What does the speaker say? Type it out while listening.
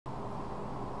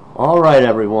All right,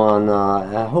 everyone.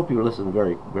 I hope you listen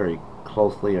very, very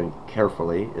closely and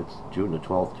carefully. It's June the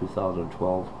 12th,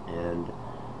 2012, and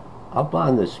up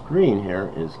on the screen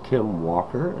here is Kim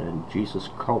Walker and Jesus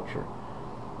Culture.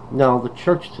 Now, the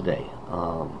church today,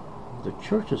 the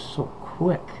church is so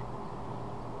quick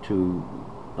to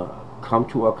come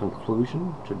to a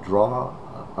conclusion, to draw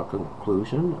a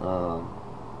conclusion,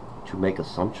 to make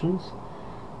assumptions,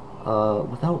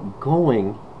 without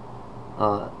going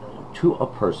to a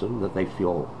person that they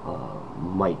feel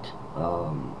might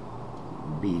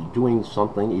be doing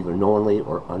something either knowingly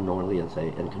or unknowingly,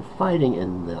 and confiding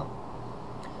in them.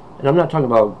 And I'm not talking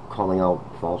about calling out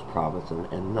false prophets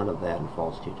and none of that, and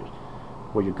false teachers,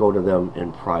 where you go to them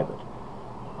in private.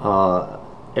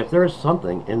 If there is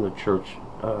something in the church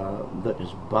that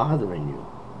is bothering you,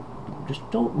 just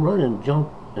don't run and jump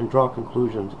and draw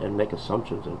conclusions and make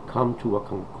assumptions and come to a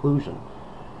conclusion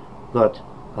that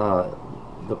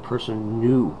the person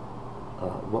knew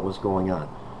what was going on.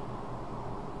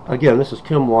 Again, this is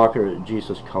Kim Walker at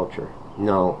Jesus Culture.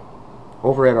 Now,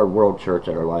 over at our World Church,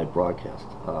 at our live broadcast,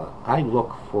 I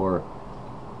look for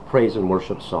praise and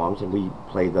worship songs, and we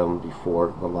play them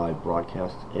before the live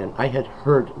broadcast. And I had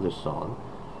heard this song,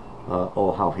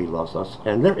 Oh How He Loves Us,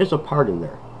 and there is a part in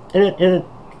there. And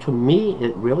to me,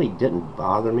 it really didn't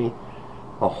bother me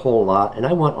a whole lot, and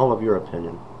I want all of your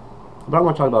opinion. But I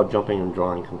want to talk about jumping and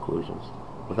drawing conclusions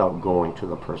without going to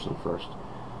the person first.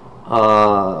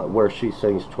 Where she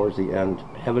sings towards the end,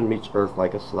 heaven meets earth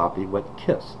like a sloppy wet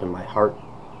kiss, and my heart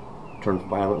turns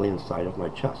violently inside of my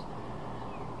chest.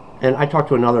 And I talked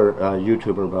to another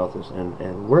YouTuber about this,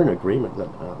 and we're in agreement that,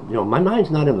 my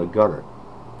mind's not in the gutter.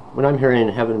 When I'm hearing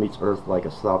heaven meets earth like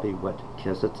a sloppy wet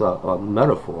kiss, it's a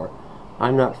metaphor.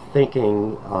 I'm not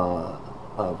thinking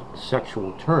of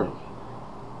sexual terms.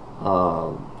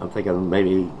 I'm thinking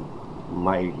maybe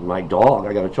my dog,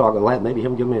 I got a chocolate lab, maybe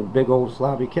him giving me a big old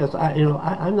sloppy kiss.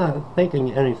 I'm not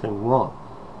thinking anything wrong.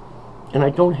 And I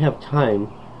don't have time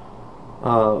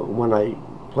when I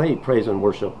play praise and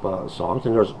worship songs,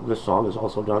 and this song is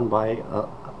also done by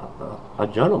a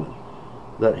gentleman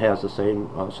that has the same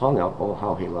song out, Oh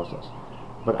How He Loves Us.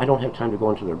 But I don't have time to go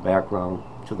into their background,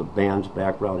 to the band's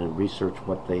background, and research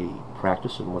what they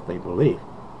practice and what they believe.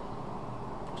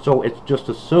 So it's just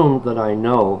assumed that I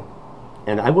know,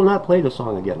 and I will not play the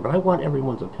song again, but I want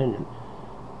everyone's opinion.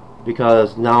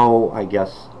 Because now, I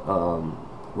guess,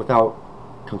 without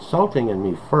consulting in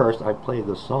me first, I played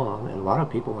the song, and a lot of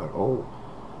people are,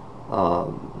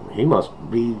 he must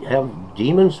have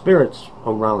demon spirits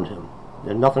around him.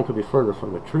 And nothing could be further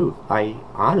from the truth. I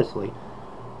honestly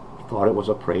thought it was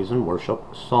a praise and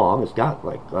worship song. It's got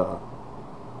like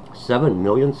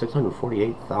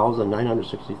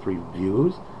 7,648,963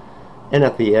 views. And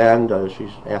at the end,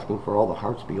 she's asking for all the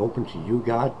hearts be open to you,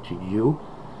 God, to you.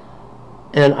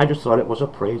 And I just thought it was a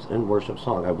praise and worship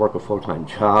song. I work a full-time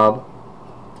job.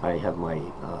 I have my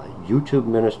YouTube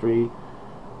ministry,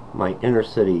 my inner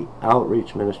city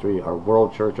outreach ministry, our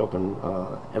World Church open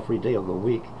every day of the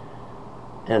week.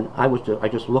 And I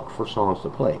just look for songs to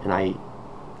play. And I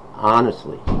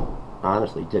honestly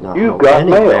did not know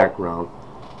any background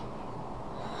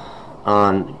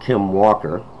on Kim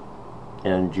Walker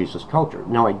and Jesus Culture.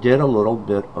 Now, I did a little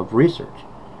bit of research,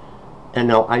 and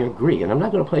now I agree, and I'm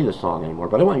not going to play this song anymore,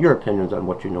 but I want your opinions on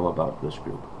what you know about this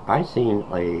group. I seen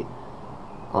it's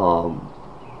on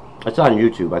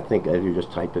YouTube, I think, if you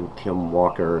just type in Kim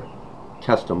Walker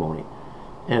testimony,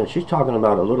 and she's talking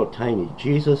about a little tiny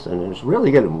Jesus, and it's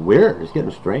really getting weird, it's getting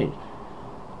strange,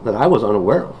 that I was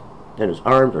unaware of. And his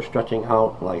arms are stretching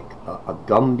out like a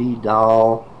Gumby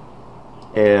doll,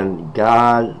 and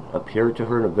God appeared to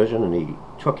her in a vision, and he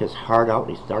took his heart out,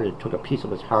 and took a piece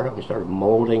of his heart out, and he started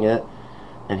molding it,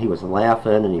 and he was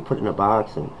laughing, and he put it in a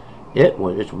box, and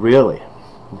it's really,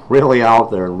 really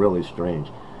out there and really strange.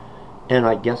 And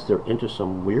I guess they're into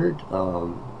some weird,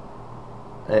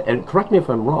 and correct me if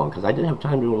I'm wrong, because I didn't have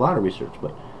time to do a lot of research,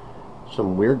 but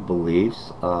some weird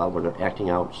beliefs where they're acting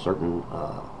out certain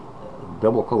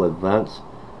biblical events.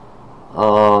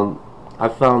 I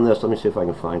found this. Let me see if I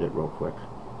can find it real quick,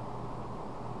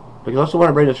 because I also want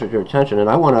to bring this to your attention, and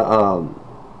I want to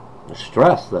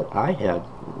stress that I had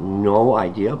no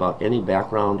idea about any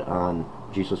background on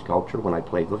Jesus Culture when I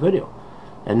played the video.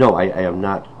 And no, I am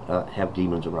not have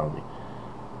demons around me.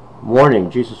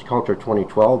 Warning, Jesus Culture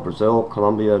 2012, Brazil,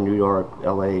 Colombia, New York,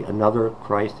 LA, another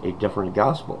Christ, a different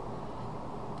gospel.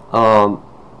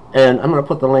 And I'm going to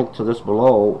put the link to this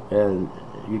below, and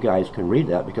you guys can read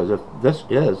that, because if this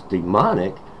is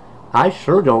demonic, I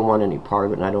sure don't want any part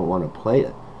of it, and I don't want to play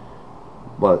it.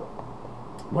 But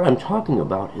what I'm talking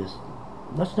about is,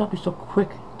 let's not be so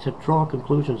quick to draw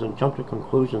conclusions and jump to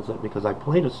conclusions that because I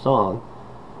played a song,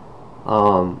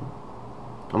 I'm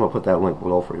going to put that link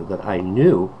below for you, that I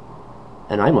knew,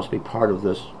 and I must be part of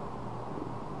this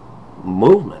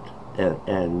movement,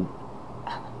 and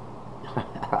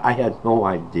I had no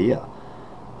idea.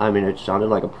 I mean, it sounded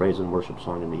like a praise and worship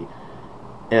song to me,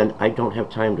 and I don't have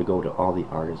time to go to all the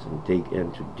artists and dig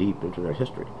into deep into their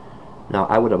history. Now,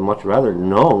 I would have much rather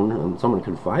known, and someone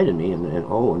confided me, and then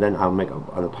I'll make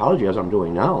an apology, as I'm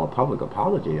doing now, a public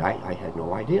apology. I had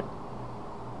no idea.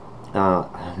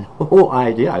 No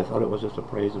idea. I thought it was just a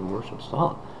praise and worship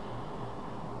song.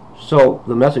 So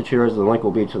the message here is the link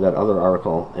will be to that other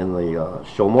article in the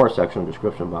show more section,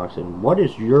 description box. And what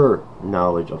is your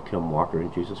knowledge of Kim Walker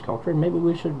and Jesus culture? And maybe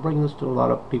we should bring this to a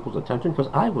lot of people's attention, because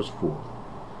I was fooled.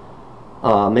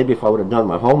 Maybe if I would have done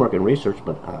my homework and research,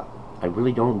 but I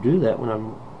really don't do that when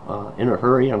I'm in a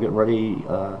hurry. I'm getting ready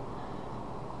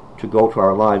to go to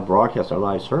our live broadcast, our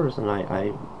live service, and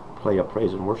I play a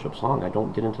praise and worship song. I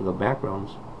don't get into the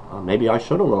backgrounds. Maybe I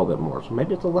should a little bit more, so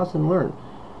maybe it's a lesson learned.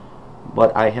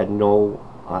 But I had no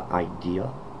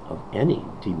idea of any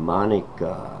demonic,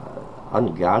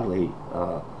 ungodly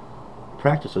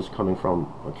practices coming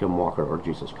from Kim Walker or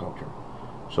Jesus culture.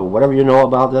 So whatever you know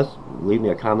about this, leave me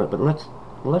a comment. But let's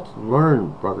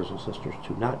learn, brothers and sisters,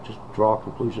 to not just draw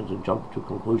conclusions and jump to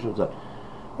conclusions that,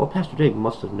 well, Pastor Dave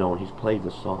must have known. He's played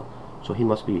this song, so he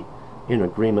must be in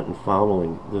agreement and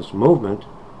following this movement,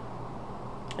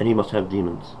 and he must have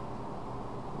demons.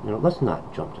 You know, let's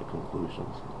not jump to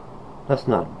conclusions. Let's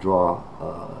not draw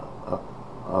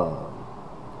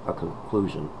a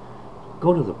conclusion.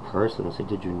 Go to the person and say,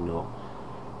 did you know?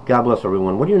 God bless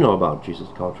everyone. What do you know about Jesus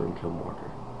culture and Kim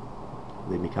Walker?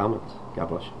 Leave me comments. God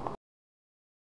bless you.